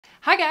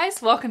Hi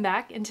guys, welcome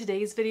back. In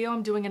today's video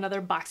I'm doing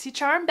another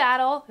Boxycharm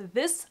battle.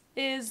 This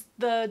is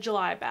the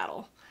July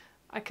battle.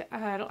 I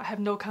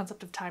have no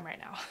concept of time right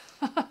now.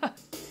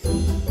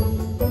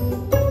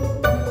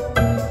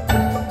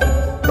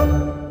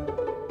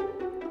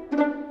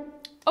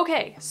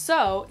 Okay,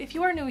 so if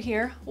you are new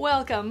here,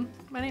 welcome.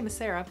 My name is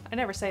Sarah. I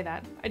never say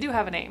that. I do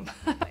have a name.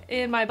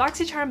 In my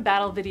Boxycharm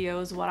battle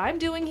videos, what I'm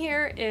doing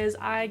here is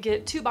I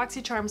get 2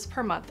 Boxycharms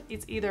per month.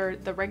 It's either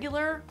the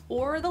regular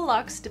or the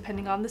luxe,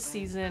 depending on the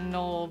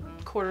seasonal,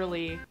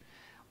 quarterly,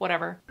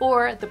 whatever,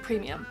 or the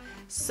premium.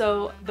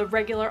 So the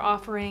regular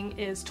offering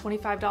is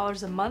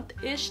 $25 a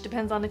month-ish,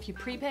 depends on if you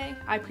prepay.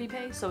 I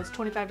prepay, so it's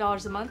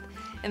 $25 a month,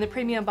 and the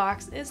premium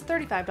box is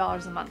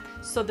 $35 a month.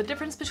 So the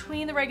difference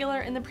between the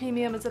regular and the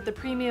premium is that the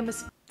premium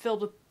is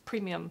filled with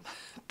premium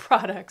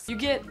products. You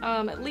get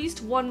at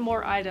least one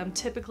more item.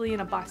 Typically in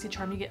a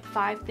Boxycharm you get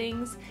 5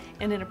 things,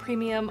 and in a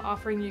premium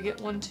offering you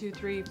get 1, 2,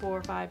 3,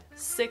 4, 5,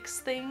 6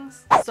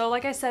 things. So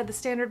like I said, the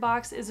standard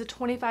box is a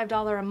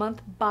 $25 a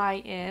month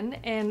buy-in,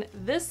 and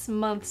this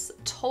month's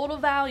total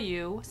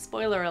value,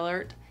 spoiler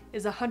alert,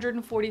 is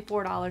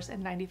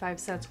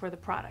 $144.95 for the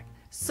product.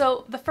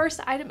 So the first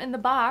item in the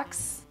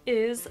box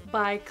is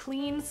by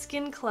Clean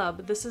Skin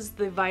Club. This is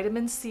the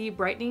Vitamin C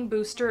Brightening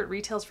Booster. It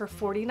retails for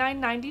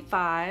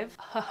 $49.95.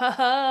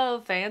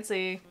 Oh,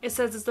 fancy. It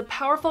says it's a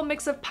powerful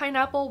mix of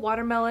pineapple,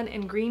 watermelon,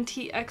 and green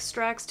tea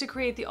extracts to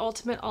create the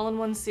ultimate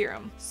all-in-one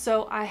serum.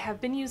 So I have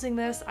been using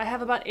this. I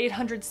have about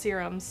 800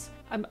 serums.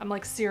 I'm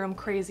like serum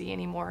crazy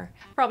anymore.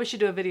 Probably should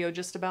do a video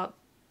just about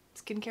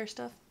skincare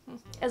stuff.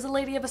 As a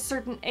lady of a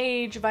certain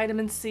age,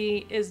 vitamin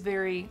C is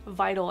very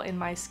vital in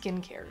my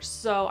skincare,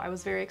 so I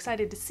was very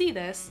excited to see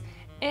this,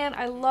 and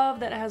I love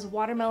that it has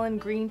watermelon,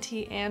 green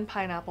tea, and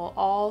pineapple,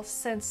 all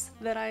scents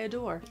that I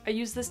adore. I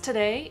used this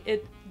today.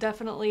 It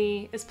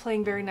definitely is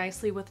playing very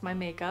nicely with my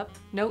makeup.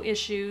 No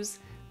issues.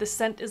 The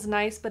scent is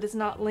nice, but it's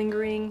not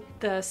lingering.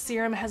 The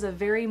serum has a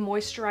very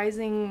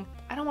moisturizing,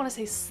 I don't want to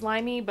say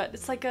slimy, but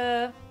it's like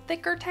a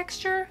thicker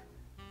texture,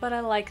 but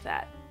I like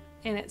that.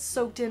 And it's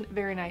soaked in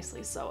very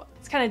nicely, so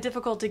it's kind of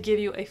difficult to give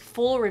you a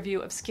full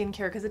review of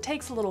skincare because it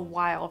takes a little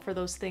while for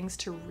those things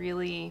to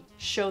really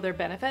show their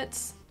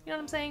benefits. You know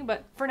what I'm saying?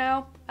 But for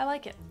now, I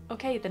like it.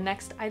 Okay, the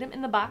next item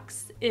in the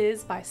box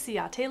is by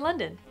Ciate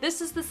London. This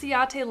is the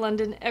Ciate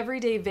London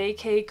Everyday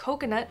Vacay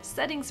Coconut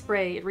Setting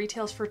Spray. It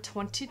retails for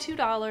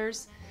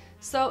 $22.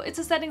 So it's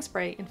a setting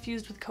spray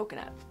infused with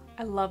coconut.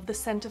 I love the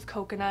scent of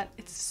coconut.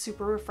 It's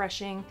super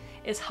refreshing.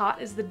 It's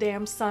hot as the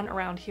damn sun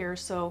around here,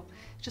 so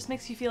it just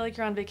makes you feel like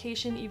you're on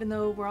vacation even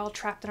though we're all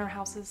trapped in our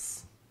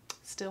houses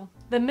still.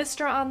 The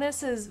mister on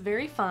this is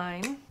very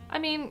fine. I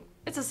mean,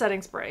 it's a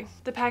setting spray.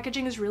 The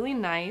packaging is really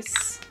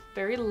nice,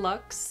 very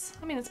luxe.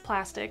 I mean, it's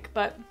plastic,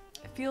 but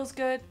it feels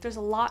good. There's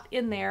a lot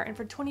in there, and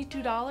for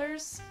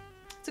 $22,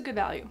 it's a good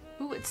value.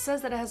 Ooh, it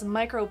says that it has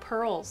micro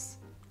pearls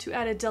to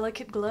add a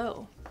delicate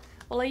glow.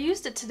 Well, I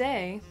used it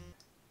today.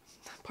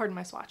 Pardon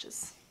my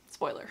swatches.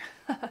 Spoiler.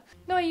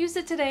 No, I used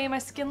it today. My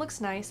skin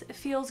looks nice. It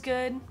feels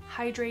good,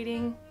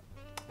 hydrating.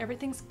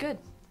 Everything's good.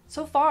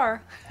 So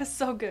far,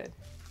 so good.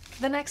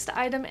 The next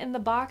item in the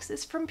box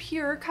is from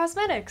Pure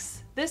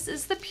Cosmetics. This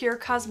is the Pure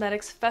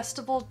Cosmetics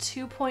Festival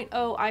 2.0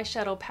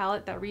 eyeshadow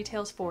palette that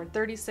retails for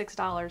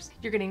 $36.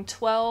 You're getting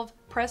 12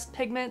 pressed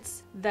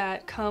pigments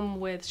that come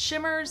with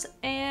shimmers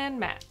and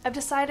matte. I've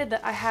decided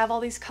that I have all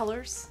these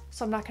colors,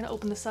 so I'm not going to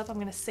open this up. I'm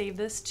going to save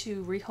this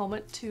to rehome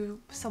it to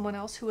someone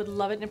else who would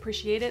love it and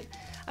appreciate it.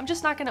 I'm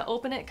just not going to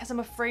open it because I'm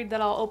afraid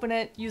that I'll open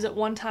it, use it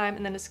one time,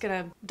 and then it's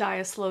going to die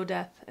a slow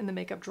death in the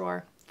makeup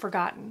drawer.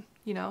 Forgotten.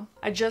 You know,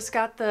 I just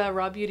got the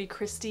Raw Beauty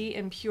Christie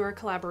and Pure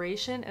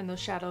collaboration, and those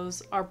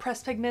shadows are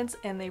pressed pigments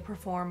and they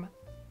perform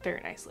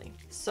very nicely.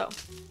 So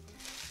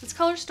this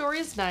color story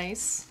is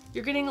nice.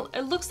 You're getting,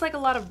 it looks like a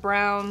lot of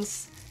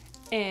browns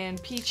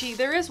and peachy.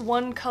 There is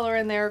one color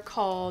in there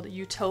called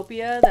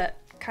Utopia that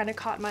kind of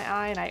caught my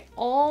eye, and I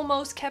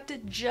almost kept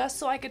it just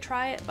so I could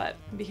try it, but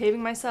I'm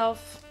behaving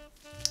myself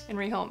and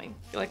rehoming.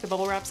 You like the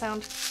bubble wrap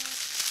sound?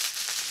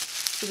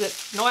 Is it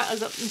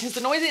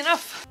noisy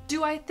enough?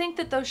 Do I think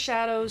that those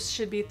shadows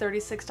should be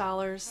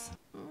 $36?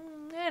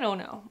 I don't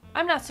know.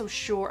 I'm not so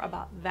sure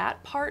about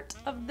that part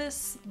of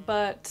this,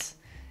 but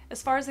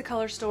as far as the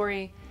color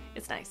story,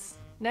 it's nice.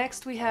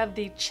 Next, we have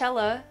the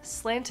Chella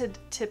Slanted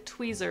Tip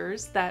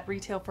Tweezers that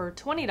retail for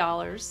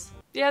 $20.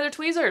 Yeah, they're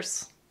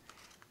tweezers.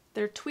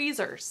 They're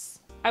tweezers.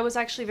 I was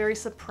actually very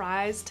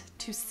surprised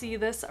to see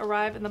this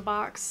arrive in the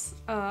box.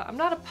 I'm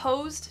not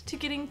opposed to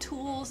getting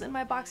tools in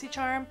my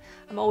Boxycharm.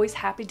 I'm always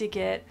happy to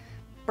get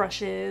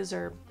brushes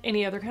or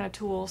any other kind of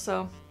tool,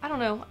 so I don't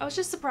know. I was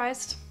just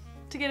surprised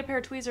to get a pair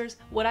of tweezers.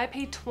 Would I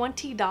pay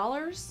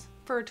 $20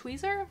 for a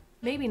tweezer?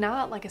 Maybe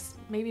not like a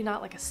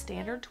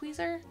standard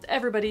tweezer.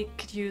 Everybody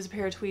could use a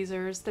pair of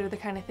tweezers. They're the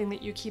kind of thing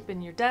that you keep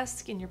in your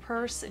desk, in your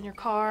purse, in your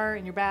car,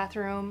 in your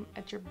bathroom,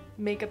 at your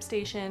makeup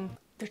station.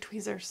 They're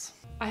tweezers.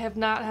 I have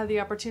not had the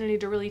opportunity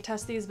to really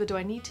test these, but do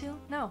I need to?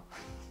 No.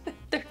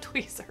 They're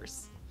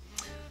tweezers.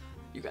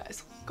 You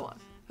guys, go on.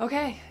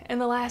 Okay,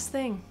 and the last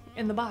thing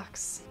in the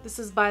box. This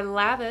is by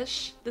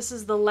Lavish. This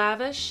is the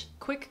Lavish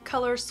Quick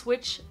Color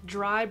Switch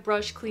Dry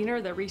Brush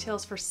Cleaner that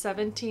retails for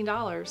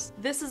 $17.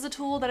 This is a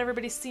tool that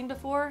everybody's seen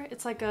before.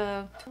 It's like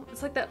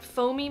that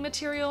foamy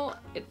material.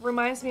 It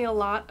reminds me a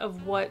lot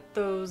of what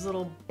those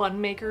little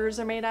bun makers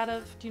are made out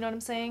of. Do you know what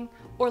I'm saying?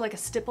 Or like a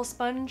stipple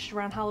sponge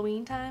around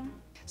Halloween time.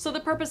 So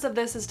the purpose of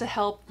this is to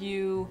help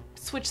you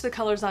switch the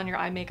colors on your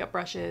eye makeup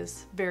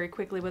brushes very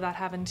quickly without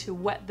having to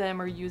wet them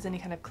or use any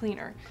kind of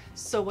cleaner.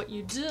 So what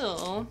you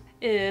do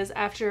is,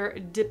 after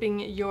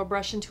dipping your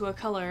brush into a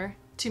color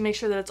to make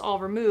sure that it's all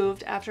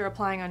removed after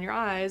applying on your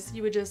eyes,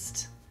 you would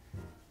just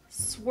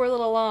swirl it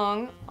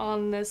along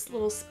on this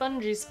little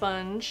spongy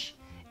sponge.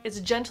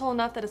 It's gentle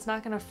enough that it's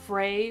not going to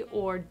fray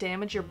or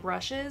damage your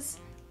brushes,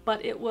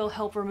 but it will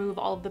help remove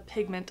all of the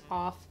pigment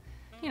off,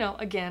 you know,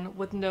 again,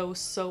 with no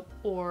soap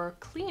or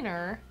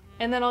cleaner.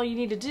 And then all you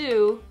need to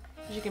do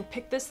is you can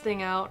pick this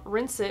thing out,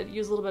 rinse it,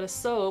 use a little bit of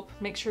soap,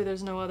 make sure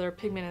there's no other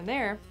pigment in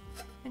there,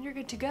 and you're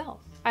good to go.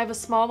 I have a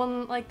small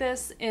one like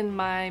this in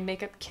my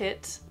makeup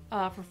kit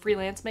for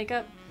freelance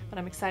makeup, but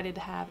I'm excited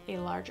to have a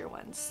larger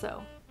one,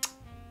 so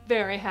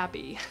very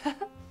happy.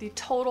 The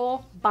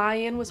total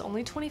buy-in was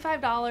only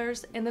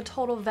 $25, and the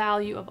total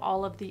value of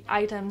all of the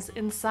items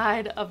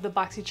inside of the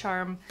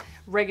Boxycharm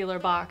regular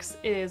box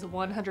is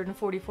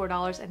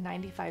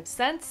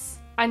 $144.95.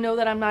 I know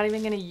that I'm not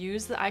even going to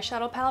use the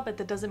eyeshadow palette, but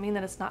that doesn't mean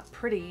that it's not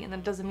pretty, and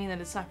that doesn't mean that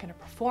it's not going to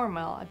perform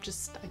well. I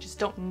just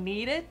don't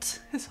need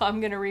it, so I'm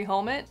going to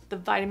rehome it. The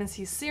vitamin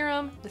C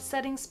serum, the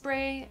setting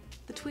spray,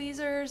 the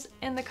tweezers,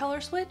 and the color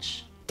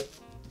switch.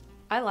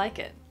 I like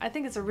it. I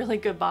think it's a really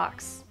good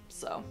box,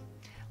 so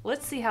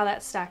let's see how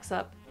that stacks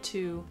up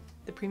to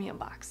the premium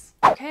box.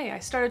 Okay, I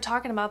started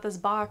talking about this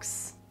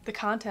box, the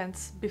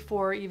contents,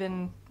 before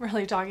even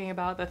really talking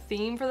about the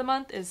theme for the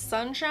month is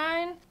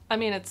sunshine. I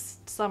mean, it's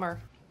summer.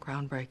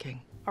 Groundbreaking.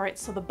 All right,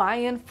 so the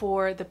buy-in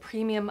for the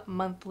premium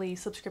monthly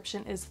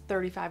subscription is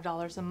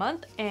 $35 a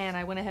month, and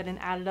I went ahead and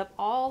added up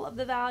all of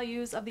the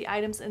values of the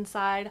items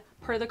inside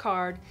per the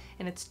card,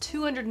 and it's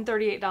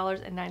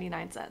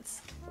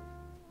 $238.99.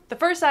 The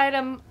first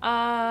item,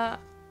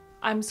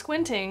 I'm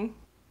squinting.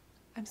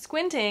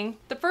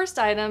 The first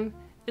item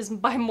is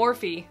by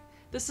Morphe.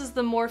 This is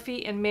the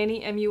Morphe and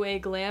Manny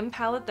MUA Glam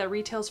palette that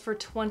retails for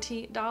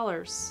 $20.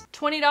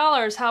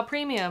 $20, how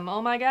premium,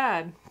 oh my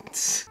god.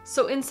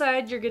 So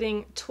inside you're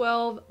getting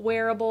 12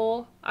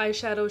 wearable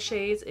eyeshadow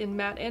shades in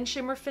matte and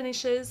shimmer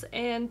finishes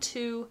and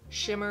 2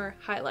 shimmer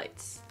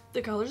highlights.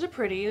 The colors are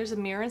pretty, there's a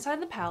mirror inside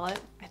the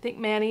palette. I think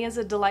Manny is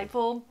a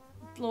delightful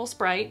little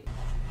sprite.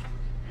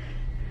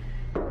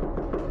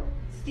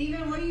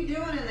 Steven, what are you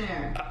doing in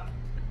there?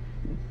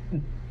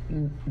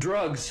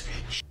 Drugs.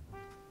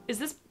 Is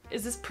this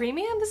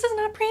premium? This is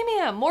not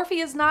premium.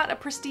 Morphe is not a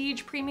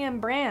prestige premium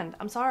brand.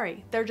 I'm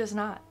sorry, they're just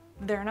not.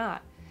 They're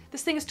not.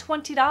 This thing is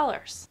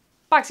 $20.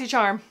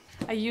 Boxycharm.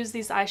 I used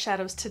these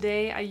eyeshadows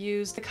today. I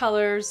used the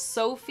colors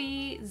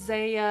Sophie,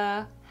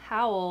 Zaya,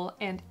 Howl,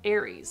 and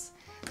Aries.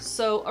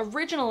 So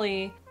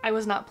originally, I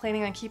was not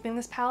planning on keeping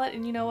this palette,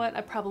 and you know what?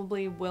 I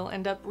probably will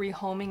end up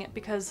rehoming it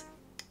because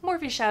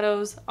Morphe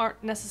shadows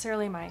aren't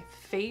necessarily my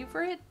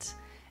favorite,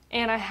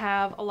 and I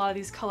have a lot of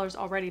these colors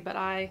already, but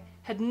I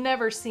had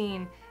never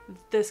seen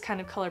this kind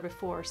of color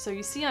before. So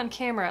you see on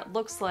camera it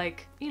looks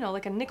like, you know,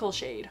 like a nickel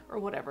shade or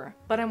whatever.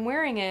 But I'm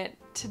wearing it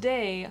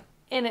today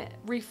and it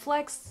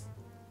reflects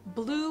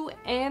blue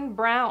and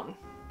brown.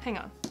 Hang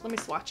on, let me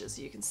swatch it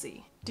so you can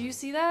see. Do you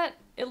see that?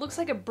 It looks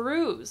like a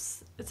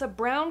bruise. It's a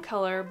brown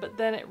color, but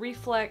then it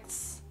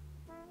reflects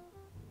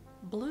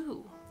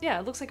blue. Yeah,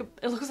 it looks like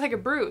a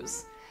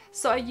bruise.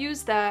 So I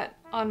used that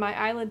on my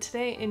eyelid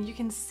today, and you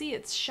can see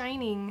it's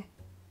shining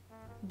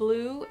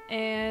blue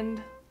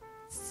and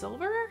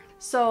silver.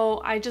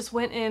 So I just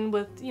went in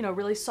with, you know,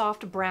 really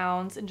soft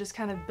browns and just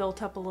kind of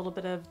built up a little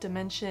bit of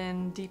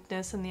dimension,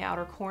 deepness in the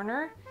outer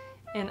corner,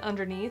 and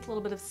underneath a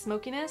little bit of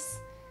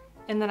smokiness.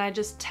 And then I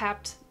just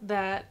tapped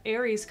that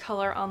Aries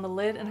color on the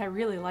lid, and I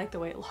really like the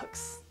way it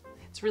looks.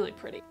 It's really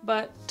pretty.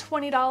 But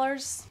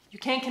 $20, you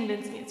can't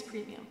convince me it's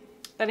premium.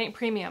 That ain't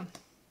premium.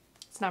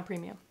 It's not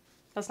premium.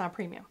 That's not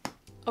premium.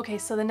 Okay,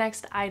 so the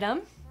next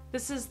item,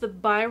 this is the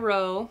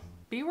Byroe.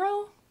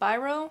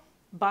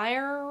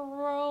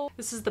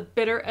 This is the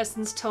Bitter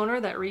Essence Toner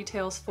that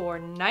retails for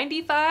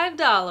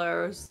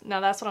 $95.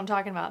 Now that's what I'm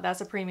talking about. That's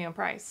a premium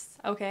price,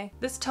 okay?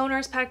 This toner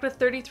is packed with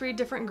 33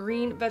 different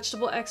green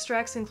vegetable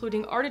extracts,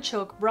 including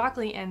artichoke,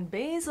 broccoli, and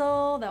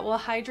basil that will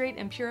hydrate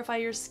and purify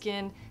your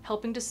skin,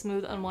 helping to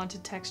smooth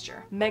unwanted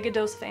texture. Mega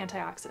dose of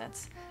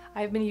antioxidants.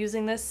 I've been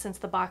using this since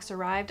the box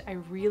arrived. I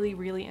really,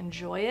 really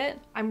enjoy it.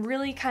 I'm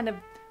really kind of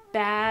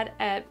bad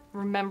at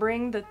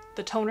remembering the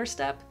toner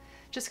step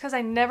just because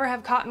I never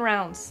have cotton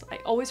rounds. I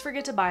always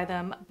forget to buy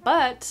them,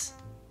 but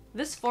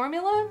this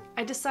formula,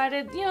 I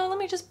decided, you know, let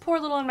me just pour a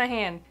little in my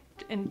hand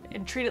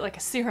and treat it like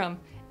a serum.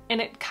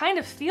 And it kind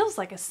of feels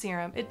like a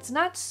serum. It's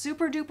not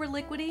super duper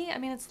liquidy. I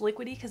mean, it's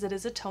liquidy because it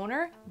is a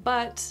toner,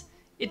 but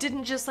it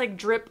didn't just like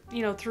drip,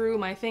 you know, through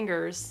my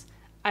fingers.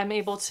 I'm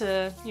able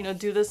to, you know,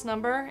 do this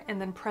number and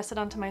then press it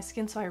onto my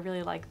skin, so I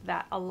really like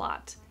that a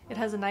lot. It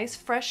has a nice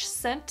fresh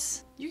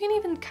scent. You can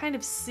even kind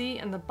of see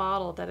in the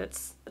bottle that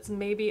it's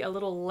maybe a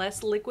little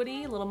less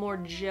liquidy, a little more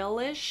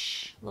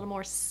gelish, a little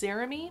more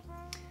serum-y.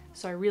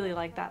 So I really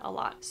like that a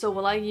lot. So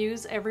will I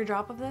use every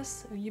drop of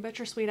this? You bet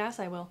your sweet ass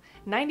I will.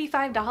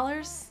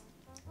 $95?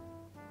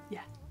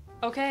 Yeah.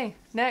 Okay,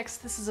 next,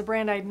 this is a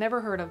brand I'd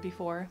never heard of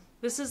before.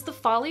 This is the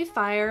Folly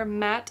Fire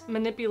Matte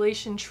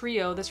Manipulation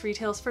Trio. This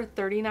retails for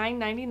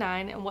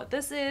 $39.99, and what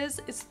this is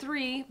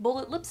 3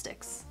 bullet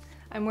lipsticks.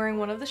 I'm wearing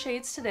one of the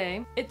shades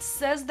today. It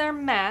says they're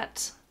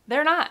matte.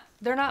 They're not.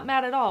 They're not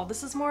matte at all.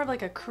 This is more of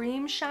like a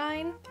cream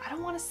shine. I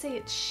don't want to say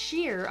it's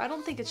sheer. I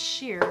don't think it's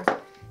sheer.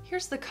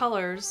 Here's the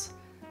colors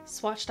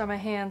swatched on my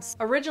hands.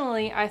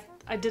 Originally, I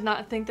did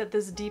not think that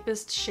this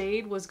deepest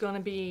shade was going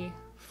to be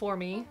for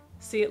me.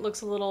 See, it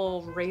looks a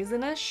little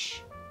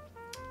raisinish,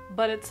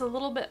 but it's a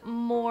little bit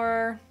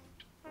more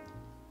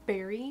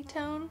berry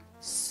tone.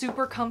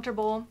 Super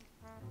comfortable.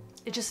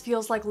 It just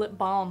feels like lip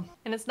balm,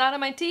 and it's not in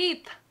my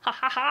teeth. Ha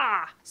ha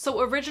ha!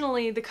 So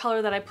originally the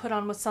color that I put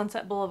on was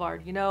Sunset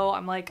Boulevard. You know,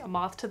 I'm like a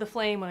moth to the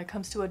flame when it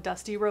comes to a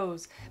dusty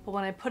rose. But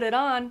when I put it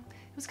on,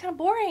 it was kind of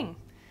boring,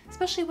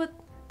 especially with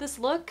this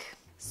look.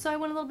 So I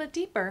went a little bit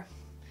deeper,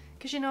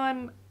 because you know,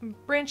 I'm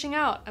branching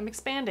out, I'm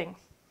expanding.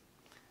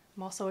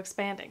 I'm also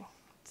expanding.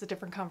 It's a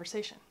different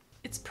conversation.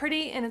 It's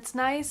pretty and it's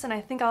nice, and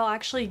I think I'll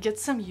actually get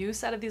some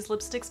use out of these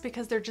lipsticks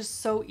because they're just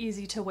so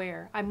easy to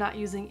wear. I'm not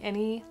using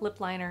any lip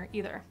liner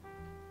either.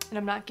 And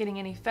I'm not getting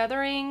any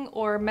feathering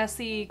or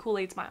messy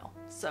Kool-Aid smile,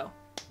 so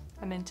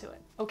I'm into it.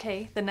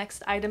 Okay, the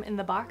next item in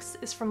the box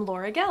is from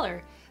Laura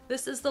Geller.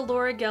 This is the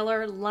Laura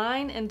Geller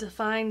Line and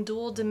Define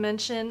Dual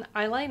Dimension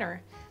Eyeliner.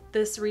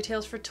 This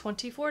retails for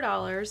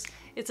 $24.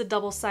 It's a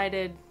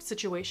double-sided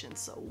situation.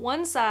 So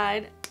one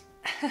side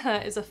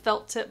is a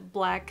felt tip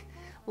black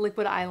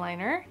liquid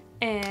eyeliner,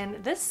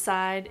 and this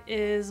side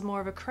is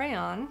more of a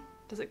crayon.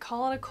 Does it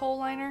call it a kohl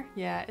liner?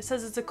 Yeah, it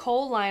says it's a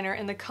kohl liner,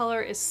 and the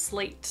color is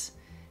slate.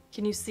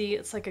 Can you see?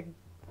 It's like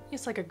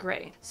a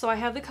gray. So I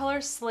have the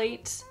color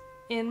Slate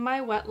in my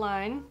wet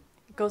line.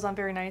 It goes on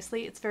very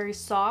nicely. It's very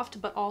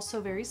soft, but also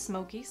very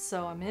smoky,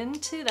 so I'm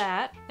into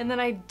that. And then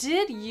I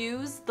did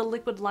use the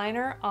liquid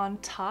liner on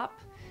top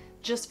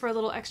just for a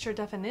little extra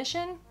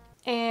definition,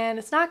 and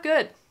it's not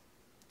good.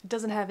 It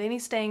doesn't have any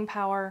staying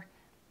power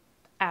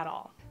at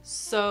all.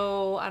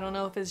 So I don't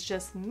know if it's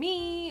just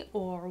me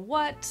or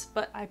what,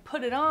 but I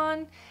put it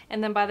on,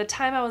 and then by the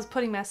time I was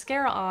putting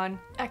mascara on,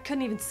 I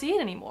couldn't even see it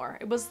anymore.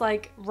 It was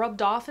like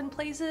rubbed off in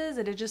places,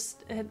 and it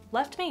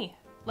left me.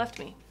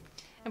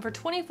 And for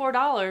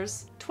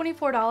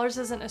 $24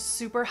 isn't a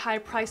super high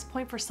price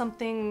point for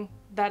something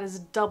that is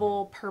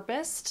double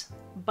purposed,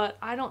 but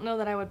I don't know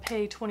that I would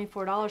pay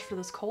 $24 for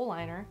this kohl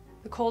liner.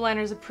 The kohl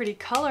liner is a pretty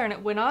color and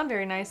it went on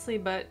very nicely,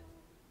 but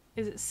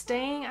is it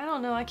staying? I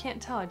don't know, I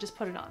can't tell, I just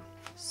put it on.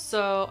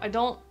 So I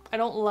don't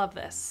love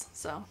this,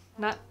 so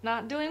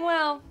not doing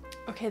well.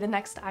 Okay, the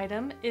next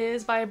item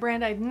is by a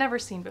brand I'd never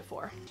seen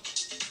before.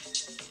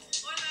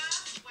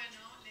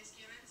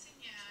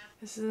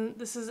 This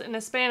is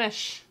in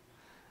Spanish.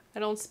 I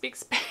don't speak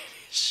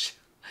Spanish.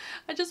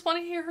 I just want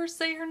to hear her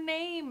say her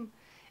name.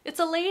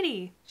 It's a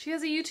lady. She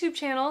has a YouTube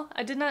channel.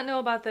 I did not know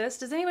about this.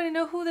 Does anybody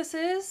know who this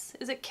is?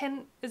 Is it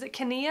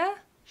Kenia?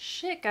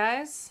 Shit,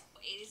 guys.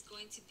 It is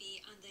going to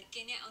be on the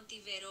Kenia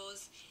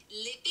Ontiveros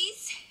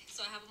lippies.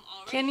 So I have them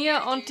all right Kenia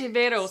here.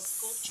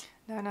 Ontiveros.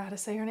 Now I know how to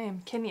say her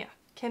name.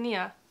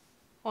 Kenia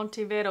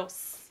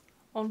Ontiveros.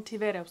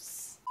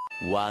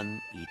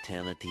 One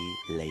eternity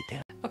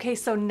later. Okay,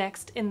 so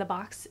next in the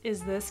box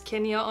is this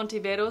Kenia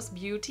Ontiveros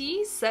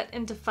Beauty Set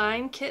and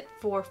Define Kit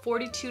for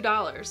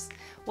 $42.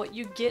 What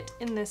you get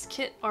in this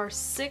kit are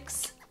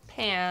 6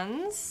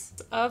 pans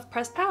of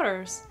pressed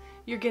powders.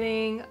 You're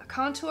getting a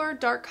contour,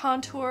 dark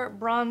contour,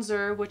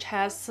 bronzer, which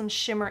has some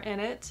shimmer in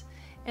it,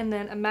 and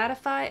then a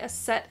mattify, a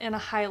set, and a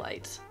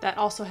highlight that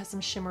also has some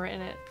shimmer in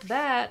it.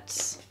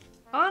 That,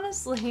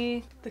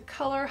 honestly, the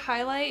color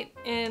highlight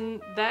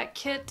in that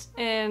kit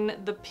and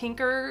the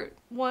pinker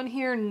one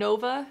here,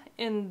 Nova,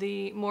 in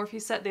the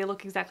Morphe set, they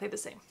look exactly the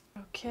same.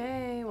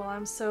 Okay, well,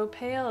 I'm so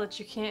pale that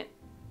you can't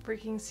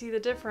freaking see the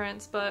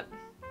difference, but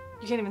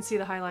you can't even see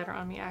the highlighter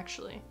on me,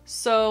 actually.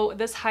 So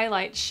this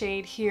highlight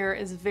shade here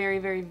is very,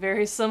 very,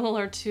 very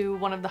similar to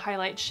one of the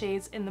highlight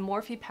shades in the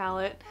Morphe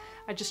palette.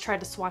 I just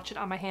tried to swatch it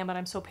on my hand, but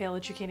I'm so pale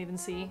that you can't even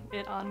see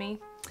it on me.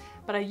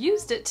 But I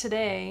used it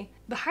today.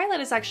 The highlight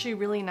is actually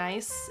really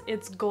nice.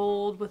 It's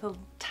gold with a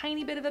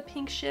tiny bit of a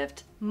pink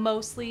shift,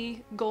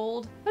 mostly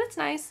gold, but it's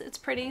nice, it's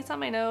pretty, it's on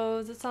my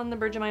nose, it's on the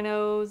bridge of my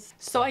nose.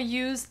 So I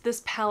used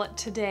this palette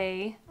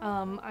today.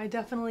 I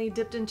definitely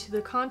dipped into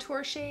the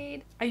contour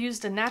shade. I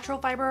used a natural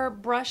fiber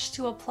brush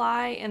to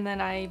apply, and then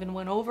I even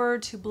went over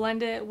to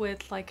blend it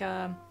with like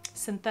a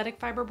synthetic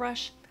fiber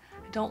brush.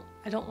 I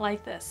don't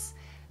like this.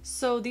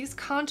 So these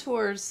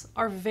contours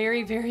are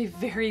very, very,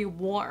 very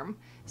warm.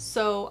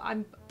 So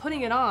I'm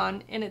putting it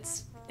on and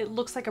it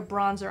looks like a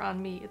bronzer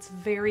on me. It's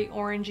very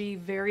orangey,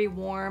 very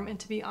warm, and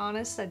to be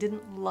honest, I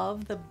didn't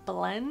love the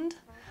blend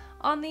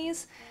on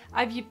these.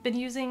 I've been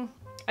using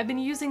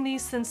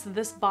these since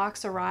this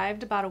box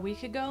arrived about a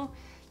week ago.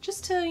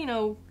 just to, you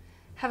know,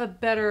 have a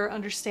better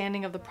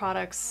understanding of the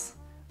products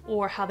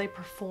or how they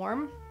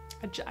perform.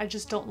 I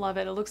just don't love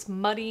it. It looks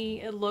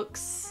muddy. It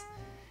looks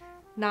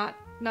not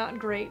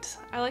great.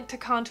 I like to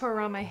contour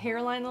around my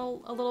hairline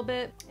a little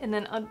bit and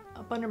then up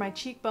under my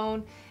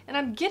cheekbone. And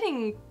I'm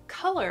getting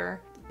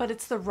color, but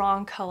it's the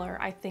wrong color,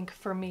 I think,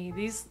 for me.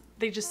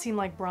 They just seem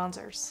like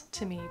bronzers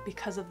to me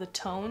because of the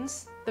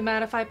tones. The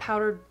mattify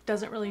powder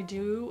doesn't really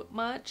do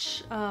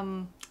much.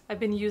 I've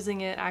been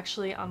using it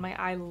actually on my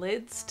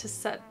eyelids to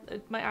set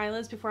my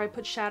eyelids before I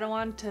put shadow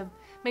on to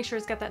make sure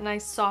it's got that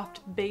nice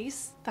soft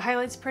base. The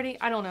highlight's pretty.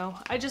 I don't know.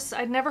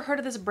 I'd never heard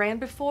of this brand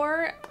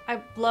before.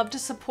 I love to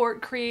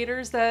support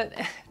creators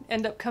that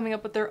end up coming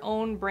up with their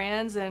own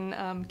brands, and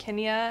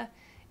Kenia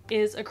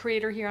is a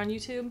creator here on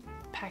YouTube.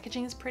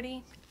 Packaging is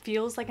pretty.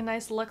 Feels like a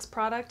nice luxe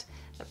product.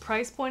 The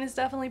price point is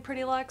definitely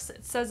pretty luxe.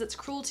 It says it's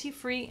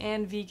cruelty-free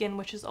and vegan,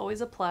 which is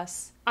always a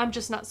plus. I'm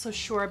just not so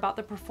sure about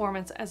the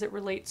performance as it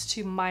relates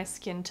to my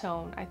skin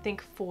tone. I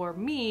think for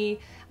me,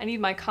 I need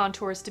my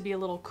contours to be a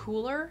little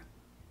cooler.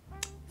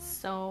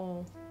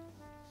 So,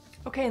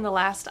 okay, and the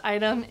last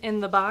item in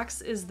the box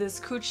is this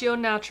Cuccio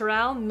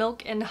Naturale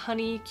Milk and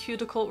Honey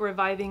Cuticle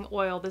Reviving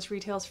Oil. This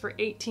retails for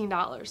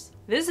 $18.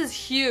 This is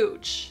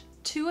huge.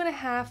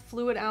 2.5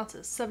 fluid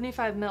ounces,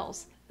 75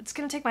 mils. It's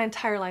gonna take my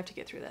entire life to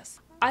get through this.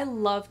 I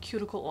love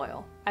cuticle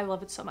oil. I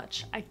love it so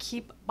much. I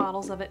keep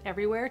bottles of it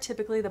everywhere.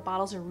 Typically the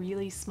bottles are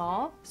really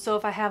small. So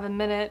if I have a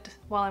minute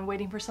while I'm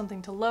waiting for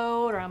something to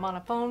load or I'm on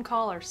a phone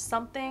call or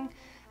something,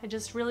 I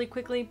just really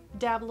quickly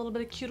dab a little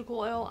bit of cuticle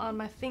oil on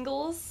my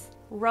fingers,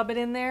 rub it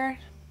in there,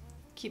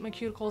 keep my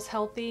cuticles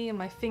healthy and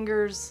my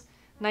fingers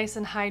nice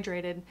and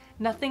hydrated.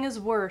 Nothing is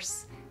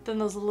worse than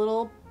those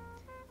little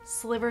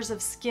slivers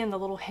of skin, the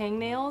little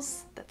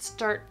hangnails that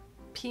start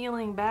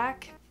peeling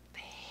back.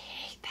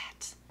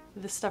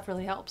 This stuff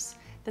really helps.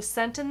 The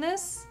scent in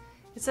this,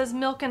 it says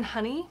milk and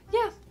honey.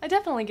 Yeah, I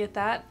definitely get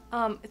that.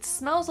 It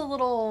smells a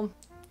little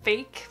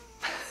fake.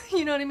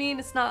 You know what I mean?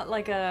 It's not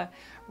like a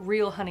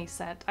real honey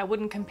scent. I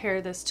wouldn't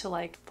compare this to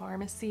like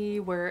pharmacy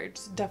where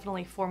it's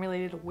definitely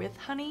formulated with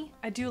honey.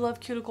 I do love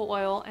cuticle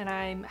oil and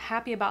I'm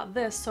happy about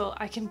this, so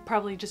I can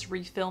probably just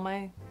refill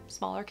my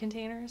smaller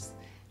containers.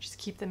 Just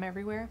keep them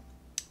everywhere.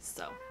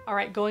 So, all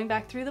right, going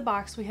back through the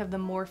box, we have the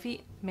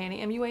Morphe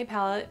Manny MUA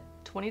palette.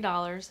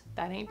 $20.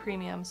 That ain't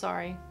premium.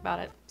 Sorry about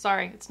it.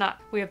 Sorry, it's not.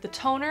 We have the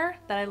toner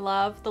that I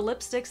love, the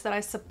lipsticks that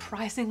I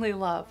surprisingly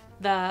love,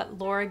 the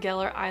Laura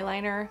Geller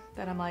eyeliner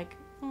that I'm like,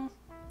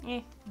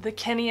 the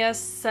Kenia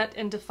Set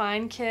and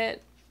Define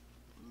kit,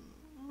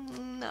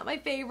 not my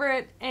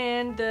favorite,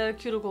 and the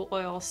cuticle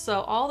oil.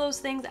 So all those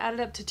things added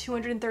up to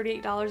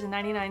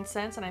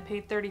 $238.99 and I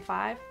paid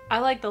 $35. I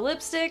like the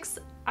lipsticks,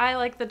 I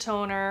like the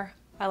toner,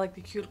 I like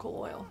the cuticle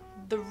oil.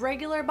 The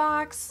regular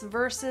box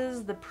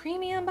versus the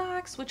premium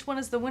box, which one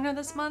is the winner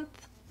this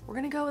month? We're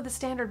gonna go with the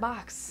standard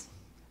box.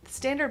 The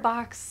standard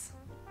box,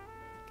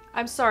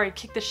 I'm sorry,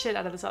 kick the shit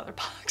out of this other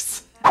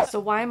box. So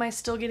why am I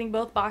still getting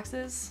both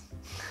boxes?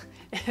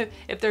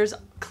 If there's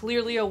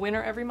clearly a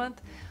winner every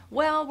month?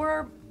 Well,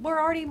 we're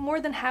already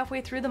more than halfway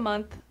through the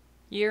month.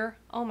 Year.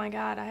 Oh my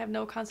god, I have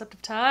no concept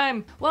of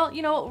time. Well,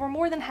 you know, we're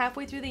more than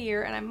halfway through the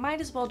year and I might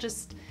as well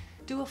just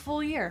do a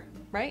full year,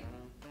 right?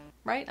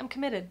 Right? I'm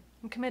committed.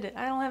 I'm committed.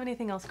 I don't have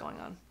anything else going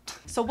on.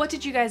 So what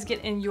did you guys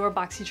get in your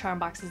Boxycharm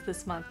boxes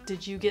this month?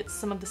 Did you get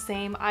some of the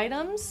same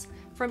items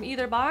from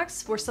either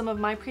box? Were some of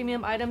my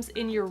premium items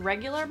in your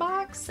regular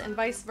box and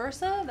vice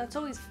versa? That's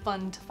always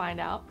fun to find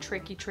out.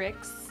 Tricky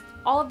tricks.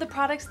 All of the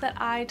products that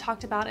I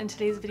talked about in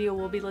today's video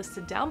will be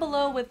listed down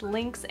below with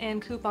links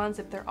and coupons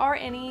if there are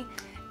any.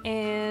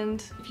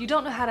 And if you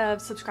don't know how to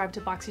subscribe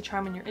to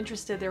Boxycharm and you're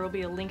interested, there will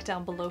be a link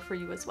down below for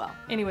you as well.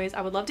 Anyways, I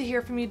would love to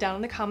hear from you down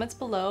in the comments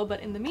below, but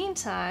in the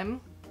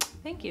meantime,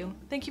 thank you.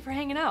 Thank you for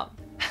hanging out.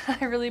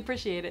 I really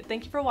appreciate it.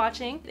 Thank you for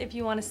watching. If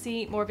you want to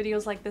see more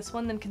videos like this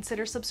one, then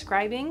consider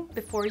subscribing.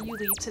 Before you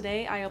leave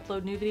today, I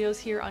upload new videos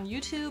here on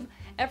YouTube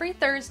every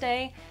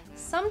Thursday.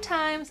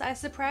 Sometimes I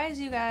surprise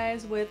you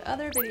guys with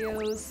other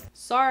videos.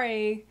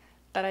 Sorry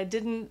that I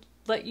didn't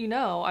let you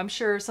know. I'm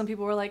sure some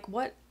people were like,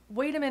 what?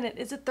 Wait a minute,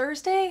 is it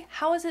Thursday?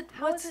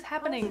 What's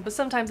happening? But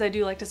sometimes I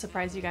do like to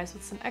surprise you guys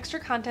with some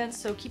extra content,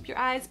 so keep your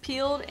eyes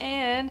peeled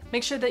and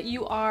make sure that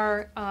you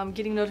are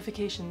getting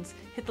notifications.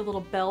 Hit the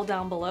little bell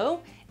down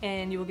below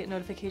and you will get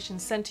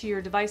notifications sent to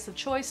your device of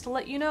choice to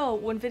let you know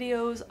when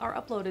videos are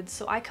uploaded,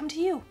 so I come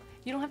to you.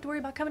 You don't have to worry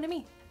about coming to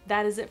me.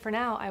 That is it for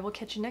now. I will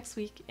catch you next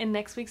week in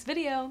next week's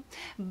video.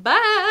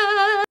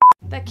 Bye!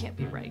 That can't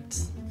be right.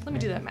 Let me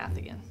do that math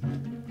again.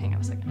 Hang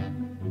on a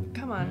second.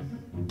 Come on.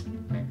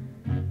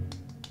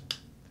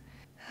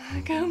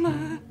 Come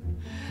on.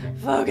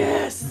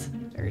 Focus!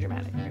 Very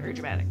dramatic, very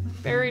dramatic,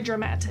 very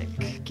dramatic.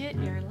 Get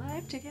your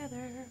life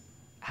together.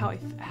 How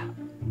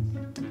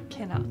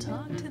cannot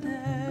talk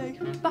today.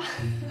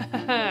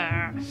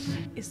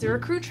 Is there a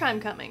crew chime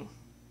coming?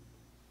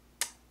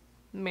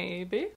 Maybe.